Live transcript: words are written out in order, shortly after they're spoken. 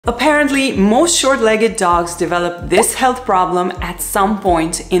Apparently, most short-legged dogs develop this health problem at some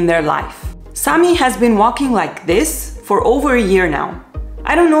point in their life. Sami has been walking like this for over a year now.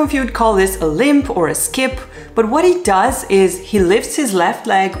 I don't know if you would call this a limp or a skip, but what he does is he lifts his left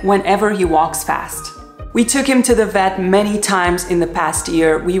leg whenever he walks fast. We took him to the vet many times in the past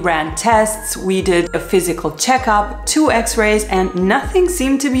year. We ran tests, we did a physical checkup, 2 x-rays, and nothing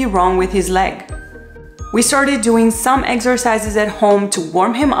seemed to be wrong with his leg. We started doing some exercises at home to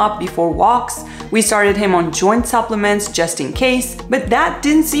warm him up before walks. We started him on joint supplements just in case, but that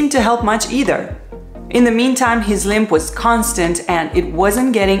didn't seem to help much either. In the meantime, his limp was constant and it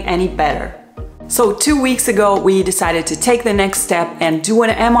wasn't getting any better. So 2 weeks ago, we decided to take the next step and do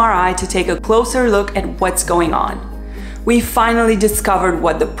an MRI to take a closer look at what's going on. We finally discovered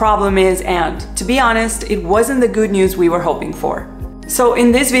what the problem is, and to be honest, it wasn't the good news we were hoping for. So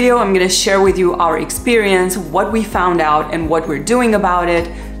in this video, I'm going to share with you our experience, what we found out and what we're doing about it,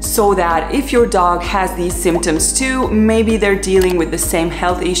 so that if your dog has these symptoms too, maybe they're dealing with the same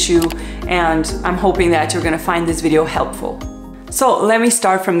health issue, and I'm hoping that you're going to find this video helpful. So let me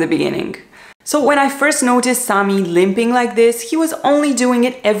start from the beginning. So when I first noticed Sami limping like this, he was only doing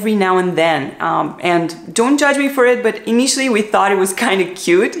it every now and then. And don't judge me for it, but initially we thought it was kind of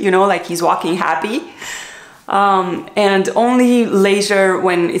cute, you know, like he's walking happy. And only later,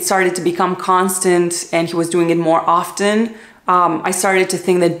 when it started to become constant and he was doing it more often, I started to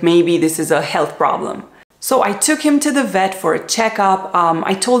think that maybe this is a health problem. So I took him to the vet for a checkup.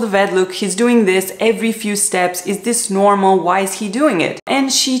 I told the vet, look, he's doing this every few steps. Is this normal? Why is he doing it?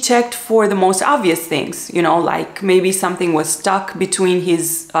 And she checked for the most obvious things, you know, like maybe something was stuck between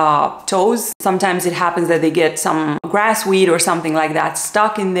his toes. Sometimes it happens that they get some grass weed or something like that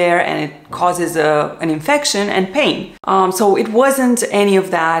stuck in there and it causes an infection and pain. So it wasn't any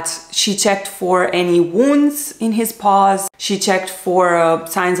of that. She checked for any wounds in his paws. She checked for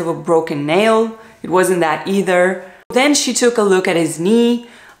signs of a broken nail. It wasn't that either. Then she took a look at his knee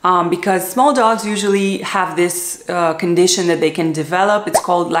because small dogs usually have this condition that they can develop. It's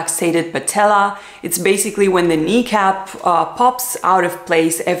called luxated patella. It's basically when the kneecap pops out of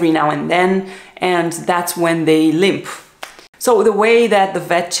place every now and then, and that's when they limp. So the way that the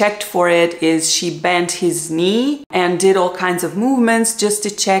vet checked for it is she bent his knee and did all kinds of movements just to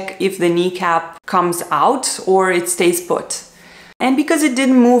check if the kneecap comes out or it stays put. And because it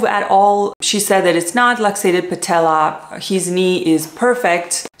didn't move at all, she said that it's not luxated patella, his knee is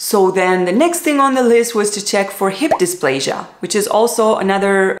perfect. So then the next thing on the list was to check for hip dysplasia, which is also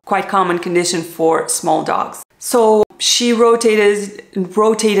another quite common condition for small dogs. So she rotated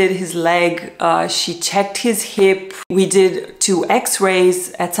his leg, she checked his hip. We did 2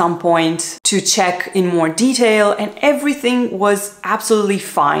 x-rays at some point to check in more detail, and everything was absolutely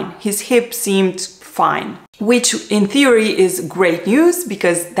fine. His hip seemed fine, which in theory is great news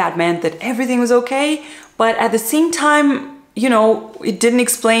because that meant that everything was okay. But at the same time, you know, it didn't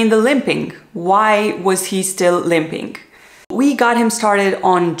explain the limping. Why was he still limping? We got him started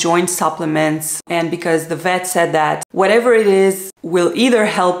on joint supplements, and because the vet said that whatever it is will either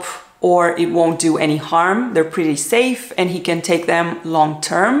help or it won't do any harm. They're pretty safe and he can take them long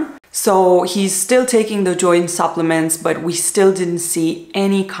term. So he's still taking the joint supplements, but we still didn't see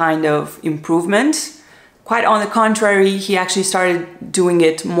any kind of improvement. Quite on the contrary, he actually started doing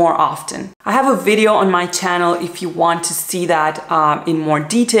it more often. I have a video on my channel if you want to see that in more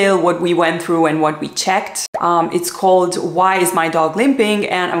detail, what we went through and what we checked. It's called Why is my dog limping?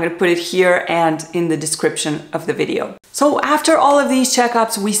 And I'm going to put it here and in the description of the video. So after all of these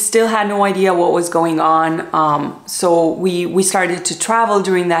checkups, we still had no idea what was going on. So we started to travel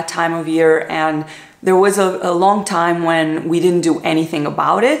during that time of year, and there was a long time when we didn't do anything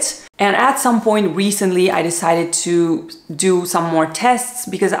about it. And at some point recently, I decided to do some more tests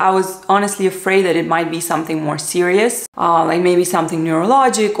because I was honestly afraid that it might be something more serious, like maybe something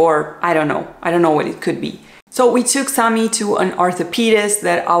neurologic, or I don't know what it could be. So we took Sami to an orthopedist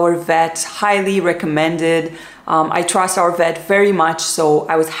that our vet highly recommended. I trust our vet very much, so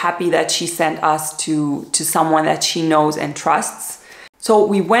I was happy that she sent us to someone that she knows and trusts. So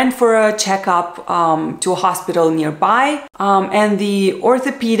we went for a checkup to a hospital nearby, and the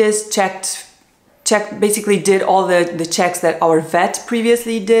orthopedist basically did all the checks that our vet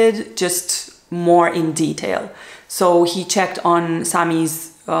previously did, just more in detail. So he checked on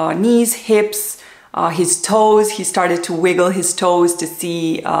Sami's knees, hips, his toes. He started to wiggle his toes to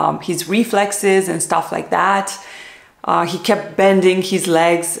see his reflexes and stuff like that. He kept bending his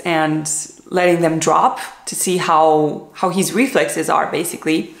legs and letting them drop to see how his reflexes are,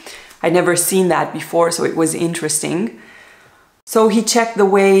 basically. I'd never seen that before, so it was interesting. So he checked the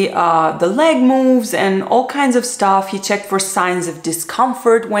way the leg moves and all kinds of stuff. He checked for signs of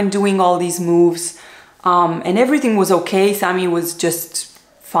discomfort when doing all these moves. And everything was okay. Sami was just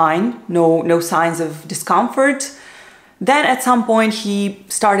fine, no signs of discomfort. Then at some point he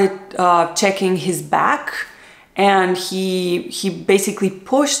started checking his back, and he basically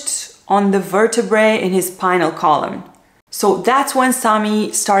pushed on the vertebrae in his spinal column. So that's when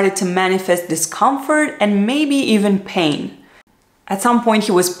Sami started to manifest discomfort and maybe even pain. At some point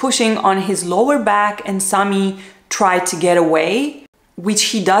he was pushing on his lower back, and Sami tried to get away, which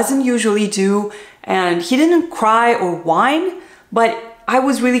he doesn't usually do, and he didn't cry or whine, but I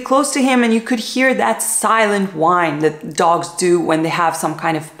was really close to him and you could hear that silent whine that dogs do when they have some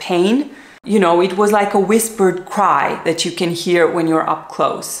kind of pain. You know, it was like a whispered cry that you can hear when you're up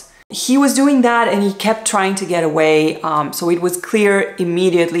close. He was doing that and he kept trying to get away, so it was clear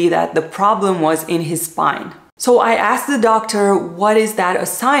immediately that the problem was in his spine. So I asked the doctor, what is that a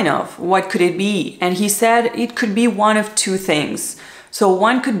sign of? What could it be? And he said it could be one of two things. So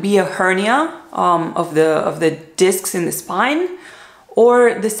one could be a hernia of the discs in the spine,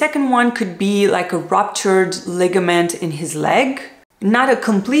 or the second one could be like a ruptured ligament in his leg. Not a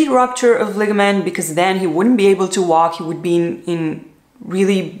complete rupture of ligament, because then he wouldn't be able to walk, he would be in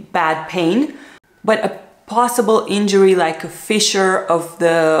really bad pain, but a possible injury like a fissure of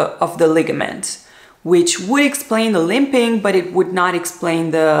the ligament, which would explain the limping, but it would not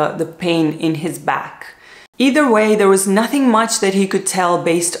explain the pain in his back. Either way, there was nothing much that he could tell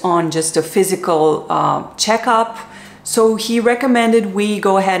based on just a physical checkup. So he recommended we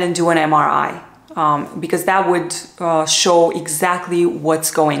go ahead and do an MRI because that would show exactly what's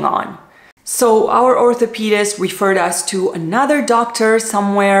going on. So our orthopedist referred us to another doctor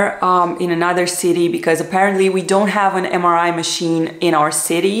somewhere in another city, because apparently we don't have an MRI machine in our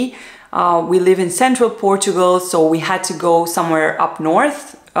city. We live in central Portugal, so we had to go somewhere up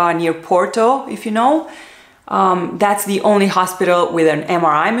north near Porto, if you know. That's the only hospital with an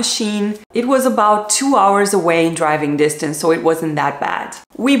MRI machine. It was about 2 hours away in driving distance, so it wasn't that bad.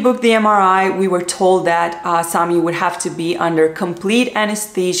 We booked the MRI. We were told that Sami would have to be under complete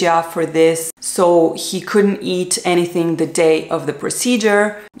anesthesia for this, so he couldn't eat anything the day of the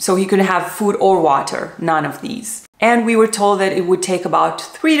procedure, so he couldn't have food or water, none of these. And we were told that it would take about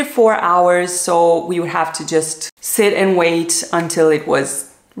 3 to 4 hours, so we would have to just sit and wait until it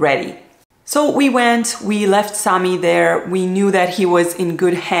was ready. So we went, we left Sami there. We knew that he was in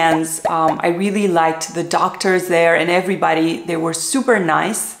good hands. I really liked the doctors there and everybody. They were super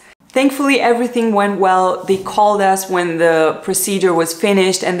nice. Thankfully, everything went well. They called us when the procedure was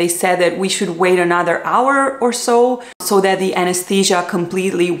finished and they said that we should wait another hour or so that the anesthesia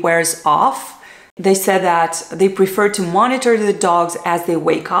completely wears off. They said that they prefer to monitor the dogs as they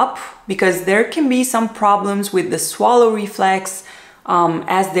wake up, because there can be some problems with the swallow reflex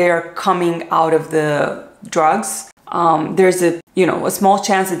as they're coming out of the drugs. There's a small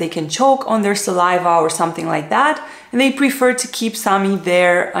chance that they can choke on their saliva or something like that, and they prefer to keep Sami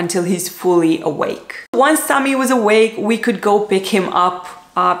there until he's fully awake. Once Sami was awake, we could go pick him up.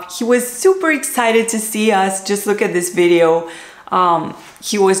 He was super excited to see us. Just look at this video.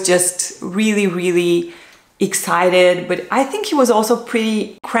 He was just really excited, but I think he was also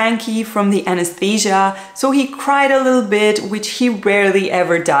pretty cranky from the anesthesia, so he cried a little bit, which he rarely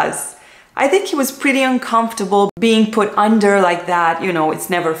ever does. I think he was pretty uncomfortable being put under like that, it's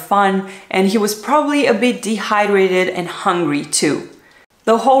never fun, and he was probably a bit dehydrated and hungry too.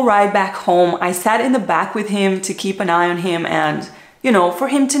 The whole ride back home, I sat in the back with him to keep an eye on him and, for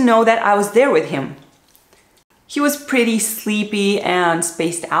him to know that I was there with him. He was pretty sleepy and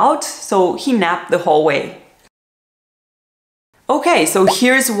spaced out, so he napped the whole way. Okay, so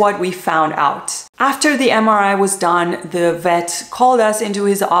here's what we found out. After the MRI was done, the vet called us into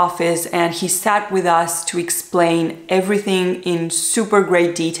his office and he sat with us to explain everything in super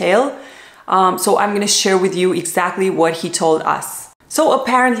great detail. So I'm going to share with you exactly what he told us. So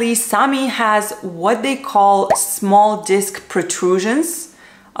apparently Sami has what they call small disc protrusions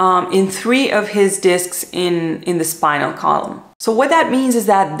in 3 of his discs in the spinal column. So what that means is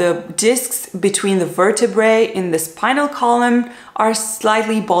that the discs between the vertebrae in the spinal column are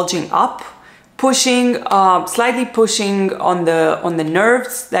slightly bulging up, slightly pushing on the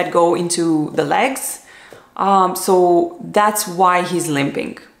nerves that go into the legs. So that's why he's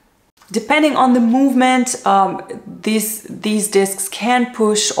limping. Depending on the movement, these discs can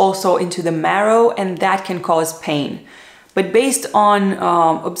push also into the marrow, and that can cause pain. But based on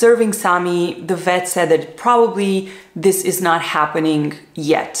observing Sami, the vet said that probably this is not happening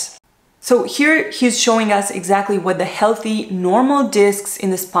yet. So here he's showing us exactly what the healthy, normal discs in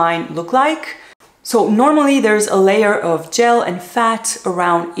the spine look like. So normally there's a layer of gel and fat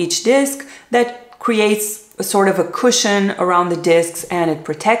around each disc that creates a sort of a cushion around the discs and it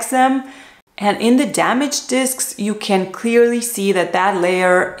protects them. And in the damaged discs, you can clearly see that that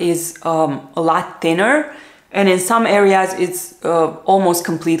layer is a lot thinner, and in some areas it's almost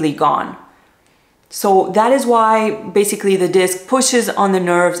completely gone. So that is why basically the disc pushes on the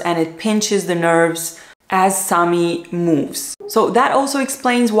nerves and it pinches the nerves as Sami moves. So that also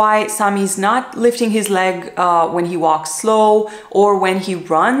explains why Sami's not lifting his leg when he walks slow or when he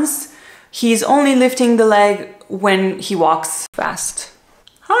runs. He's only lifting the leg when he walks fast.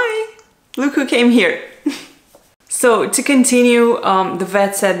 Hi! Look who came here. So to continue, the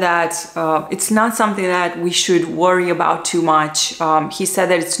vet said that it's not something that we should worry about too much. He said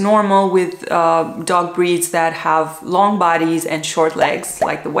that it's normal with dog breeds that have long bodies and short legs,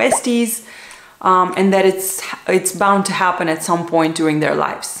 like the Westies, and that it's bound to happen at some point during their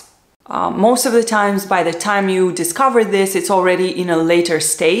lives. Most of the times, by the time you discover this, it's already in a later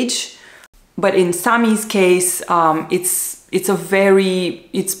stage. But in Sami's case,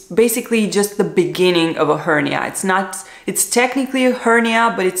 it's basically just the beginning of a hernia. It's technically a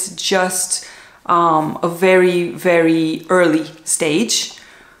hernia, but it's just a very, very early stage.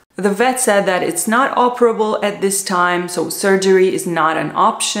 The vet said that it's not operable at this time, so surgery is not an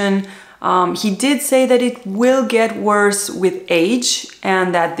option. He did say that it will get worse with age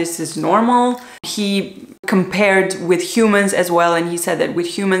and that this is normal. He compared with humans as well, and he said that with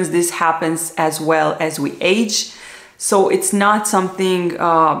humans this happens as well as we age. So it's not something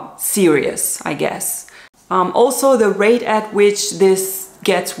serious, I guess. Also, the rate at which this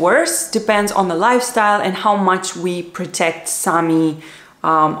gets worse depends on the lifestyle and how much we protect Sami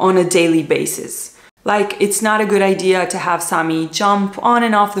on a daily basis. Like, it's not a good idea to have Sami jump on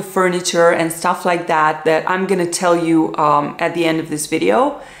and off the furniture and stuff like that I'm gonna tell you at the end of this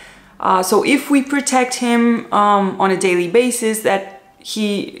video. So if we protect him on a daily basis, that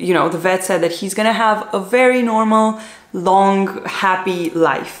the vet said that he's gonna have a very normal, long, happy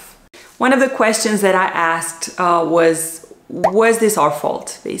life. One of the questions that I asked was this our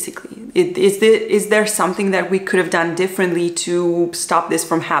fault, basically? Is there something that we could have done differently to stop this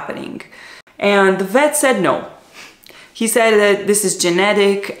from happening? And the vet said no. He said that this is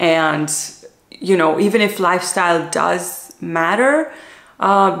genetic and, even if lifestyle does matter,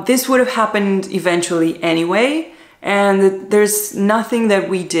 this would have happened eventually anyway, and there's nothing that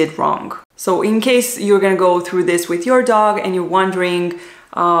we did wrong. So in case you're gonna go through this with your dog and you're wondering,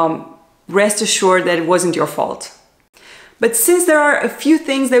 rest assured that it wasn't your fault. But since there are a few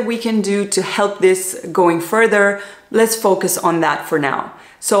things that we can do to help this going further, let's focus on that for now.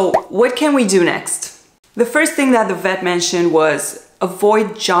 So what can we do next? The first thing that the vet mentioned was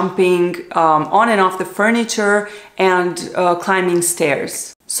avoid jumping on and off the furniture and climbing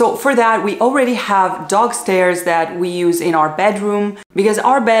stairs. So for that, we already have dog stairs that we use in our bedroom because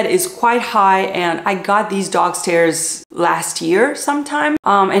our bed is quite high, and I got these dog stairs last year sometime,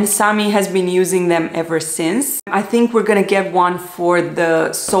 and Sami has been using them ever since. I think we're gonna get one for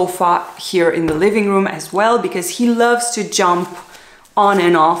the sofa here in the living room as well because he loves to jump on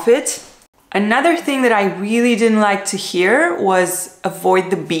and off it. Another thing that I really didn't like to hear was avoid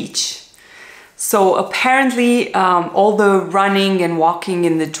the beach. So apparently all the running and walking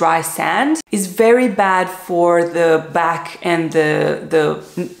in the dry sand is very bad for the back and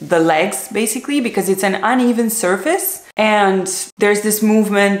the legs, basically, because it's an uneven surface and there's this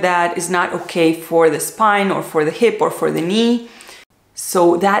movement that is not okay for the spine or for the hip or for the knee.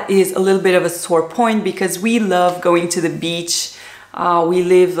 So that is a little bit of a sore point because we love going to the beach. We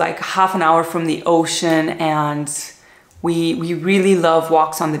live like half an hour from the ocean and we really love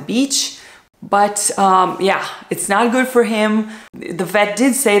walks on the beach. But yeah, it's not good for him. The vet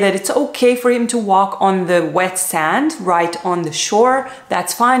did say that it's okay for him to walk on the wet sand right on the shore.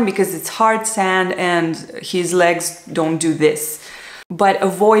 That's fine because it's hard sand and his legs don't do this. But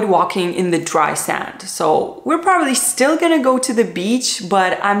avoid walking in the dry sand. So we're probably still gonna go to the beach,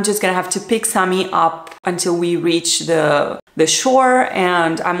 but I'm just gonna have to pick Sami up until we reach the shore,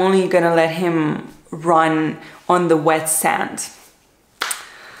 and I'm only gonna let him run on the wet sand.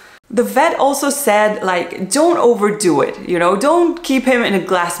 The vet also said, like, don't overdo it, don't keep him in a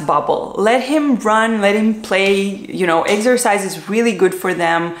glass bubble. Let him run, let him play, exercise is really good for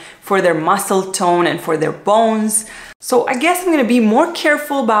them, for their muscle tone and for their bones. So I guess I'm gonna be more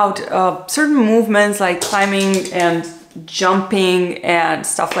careful about certain movements like climbing and jumping and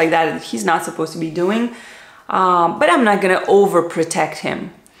stuff like that he's not supposed to be doing. But I'm not gonna overprotect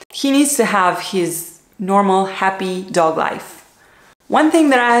him. He needs to have his normal, happy dog life. One thing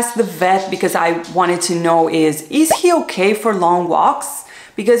that I asked the vet because I wanted to know is he okay for long walks?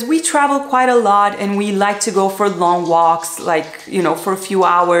 because we travel quite a lot and we like to go for long walks, like, you know, for a few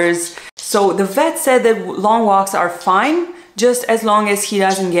hours. So the vet said that long walks are fine, just as long as he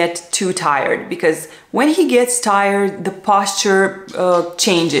doesn't get too tired, because when he gets tired, the posture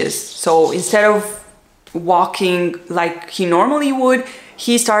changes. So instead of walking like he normally would,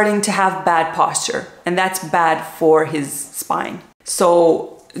 he's starting to have bad posture, and that's bad for his spine.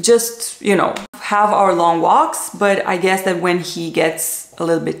 So just, you know, have our long walks, but I guess that when he gets a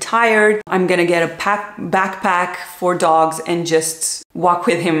little bit tired, I'm gonna get a backpack for dogs and just walk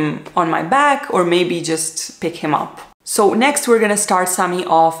with him on my back, or maybe just pick him up. So next we're gonna start Sami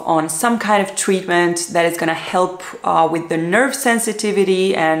off on some kind of treatment that is gonna help with the nerve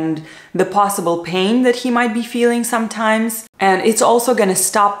sensitivity and the possible pain that he might be feeling sometimes. And it's also gonna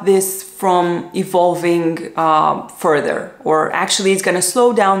stop this from evolving further, or actually it's gonna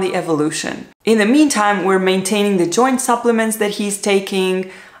slow down the evolution. In the meantime, we're maintaining the joint supplements that he's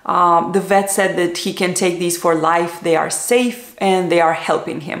taking. The vet said that he can take these for life. They are safe and they are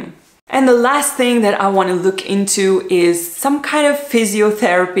helping him. And the last thing that I want to look into is some kind of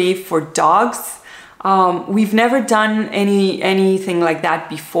physiotherapy for dogs. We've never done anything like that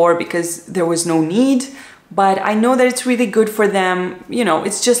before because there was no need, but I know that it's really good for them. You know,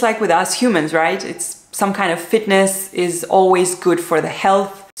 it's just like with us humans, right? It's some kind of fitness is always good for the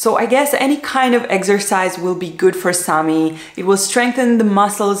health. So I guess any kind of exercise will be good for Sami. It will strengthen the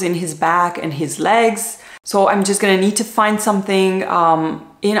muscles in his back and his legs. So I'm just gonna need to find something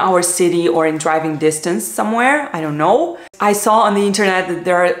in our city or in driving distance somewhere, I don't know. I saw on the internet that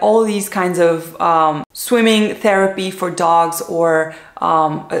there are all these kinds of swimming therapy for dogs, or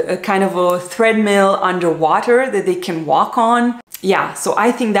a kind of a treadmill underwater that they can walk on. Yeah, so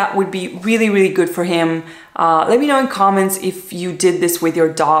I think that would be really, really good for him. Let me know in comments if you did this with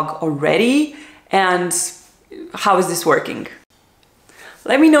your dog already, and how is this working?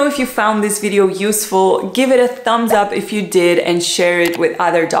 Let me know if you found this video useful. Give it a thumbs up if you did, and share it with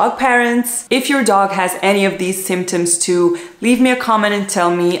other dog parents. If your dog has any of these symptoms too, leave me a comment and tell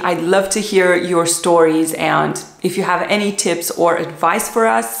me. I'd love to hear your stories, and if you have any tips or advice for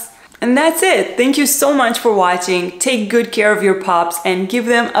us. And that's it. Thank you so much for watching. Take good care of your pups and give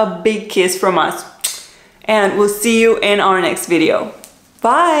them a big kiss from us. And we'll see you in our next video.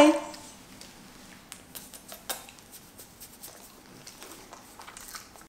 Bye!